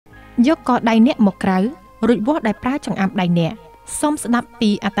យកកដៃអ្នកមកក្រៅរួចវាស់ដោយប្រើចង្អាំដៃអ្នកសូមស្ដាប់ពី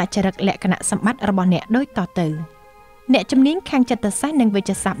អត្តចរិតលក្ខណៈសម្បត្តិរបស់អ្នកដូចតទៅអ្នកជំនាញខាងចិត្តសាស្ត្រនិងវេជ្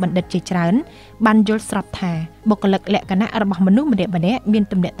ជសាស្ត្របណ្ឌិតជាច្រើនបានយល់ស្របថាបុគ្គលិកលក្ខណៈរបស់មនុស្សម្នាក់ៗមាន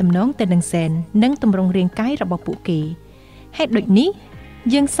ទំនាក់ទំនងទៅនឹងហ្សែននិងទម្រង់រាងកាយរបស់ពួកគេហេតុដូចនេះ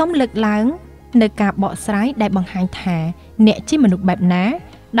យើងសូមលើកឡើងនៅការបកស្រាយដែលបង្ហាញថាអ្នកជាមនុស្សបែបណា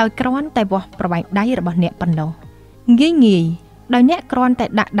ដោយគ្រាន់តែវាស់ប្រវែងដៃរបស់អ្នកប៉ុណ្ណោះងាយដោយអ្នកគ្រាន់តែ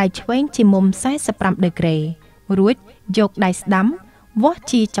ដាក់ដៃឆ្វេងជាមុំ45ដឺក្រេរួចយកដៃស្ដាំវាស់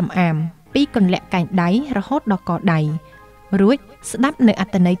ជាចំអាមពីកន្លាក់កែងដៃរហូតដល់កដៃរួចស្ដាប់នៅអ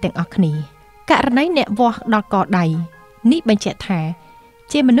ត្ថន័យទាំងអស់គ្នាករណីអ្នកវាស់ដល់កដៃនេះបញ្ជាក់ថា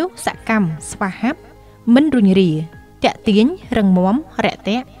ជាមនុស្សសកម្មស្វាហាប់មិនរុញរាតាក់ទាញរឹងមាំរាក់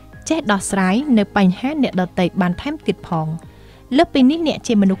ទាក់ចេះដោះស្រាយនៅបញ្ហាអ្នកដទៃបានថែមទៀតផងលើសពីនេះអ្នក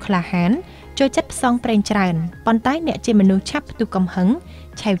ជាមនុស្សក្លាហានចូលចិត្តផ្សងព្រេងច្រើនប៉ុន្តែអ្នកជាមនុស្សឆាប់ផ្ទុះកំហឹង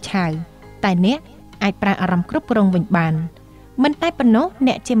ឆាវតែអ្នកអាចប្រើអារម្មណ៍គ្រប់គ្រងវិញបានមិនតែប៉ុណ្ណោះ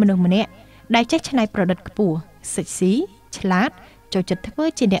អ្នកជាមនុស្សម្នាក់ដែលចេះច្នៃប្រឌិតខ្ពស់សិចស៊ីឆ្លាតចូលចិត្តធ្វើ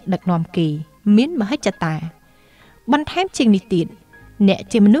ជាអ្នកដឹកនាំគេមានមហិច្ឆតាបន្ថែមជាងនេះទៀតអ្នក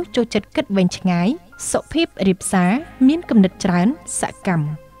ជាមនុស្សចូលចិត្តគិតវែងឆ្ងាយសុភាពរាបសារមានគំនិតច្រើនសកម្ម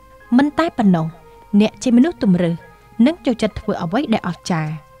មិនតែប៉ុណ្ណោះអ្នកជាមនុស្សទម្រើសនិងចូលចិត្តធ្វើអ្វីដែលអស្ចារ្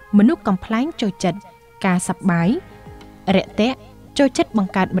យមនុស្សកំប្លែងចូលចិត្តការសប្បាយរាក់ទាក់ចូលចិត្តប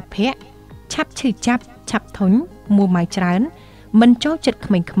ង្កើតមិត្តភ័ក្តិឆាប់ឈឺចាប់ឆាប់ធុញមួម៉ៅច្រើនមិនចូលចិត្ត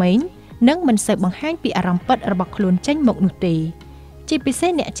ក្មេងៗនិងមិនសូវបង្ហាញពីអារម្មណ៍ពិតរបស់ខ្លួនចេញមកនោះទេជាពិសេស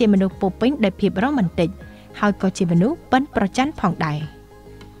អ្នកជាមនុស្សពោពេញដោយភាពរ៉ូម៉ាន់ទិកហើយក៏ជាមនុស្សប៉ិនប្រច័ណ្ឌផងដែរ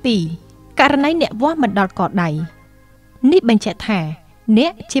 2. ករណីអ្នកវាស់មិនដល់កដៃនេះបញ្ជាក់ថាអ្ន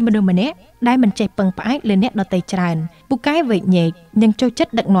កជាមនុស្សម្នាក់ដែលមិនចេះពឹងផ្អែកលើអ្នកដទៃច្រើនពូកែវែកញែកនិងចូលចិត្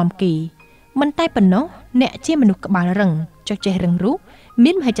តដឹកនាំគេមិនតែប៉ុណ្ណោះអ្នកជាមនុស្សក្បាលរឹងចេះរឹងរូស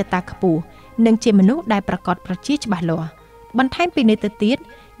មានមហិច្ឆតាខ្ពស់និងជាមនុស្សដែលប្រកបប្រជាច្បាស់លាស់បន្ថែមពីនេះទៅទៀត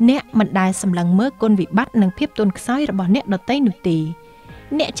អ្នកមិនដែលសម្លឹងមើលគុណវិបត្តិនិងភាពទន់ខ្សោយរបស់អ្នកដទៃនោះទេ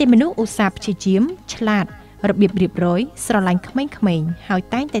អ្នកជាមនុស្សឧស្សាហ៍ព្យាយាមឆ្លាតរបៀបរៀបរយស្រឡាញ់ក្មេងៗហើយ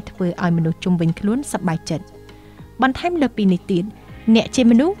តែងតែធ្វើឲ្យមនុស្សជុំវិញខ្លួនសប្បាយចិត្តបន្ថែមលើពីនេះទៀតអ្នកជា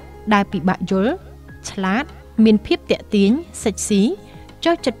មនុស្សដែលពិបាកយល់ឆ្លាតមានភាពតាក់ទាញសិចស៊ី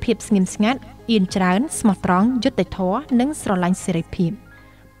ចូលចិត្តភាពស្ងៀមស្ងាត់អៀនច្រើនស្មោះត្រង់យុត្តិធម៌និងស្រឡាញ់សេរីភាព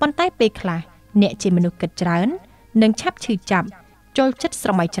ប៉ុន្តែពេលខ្លះអ្នកជាមនុស្សគិតច្រើននិងឆាប់ឈឺចាប់ចូលចិត្តស្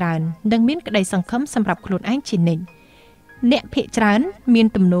រមៃច្រើននិងមានក្តីសង្ឃឹមសម្រាប់ខ្លួនឯងជានិច្ចអ្នកភាគច្រើនមាន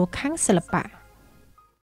ទំនោរខាងសិល្បៈ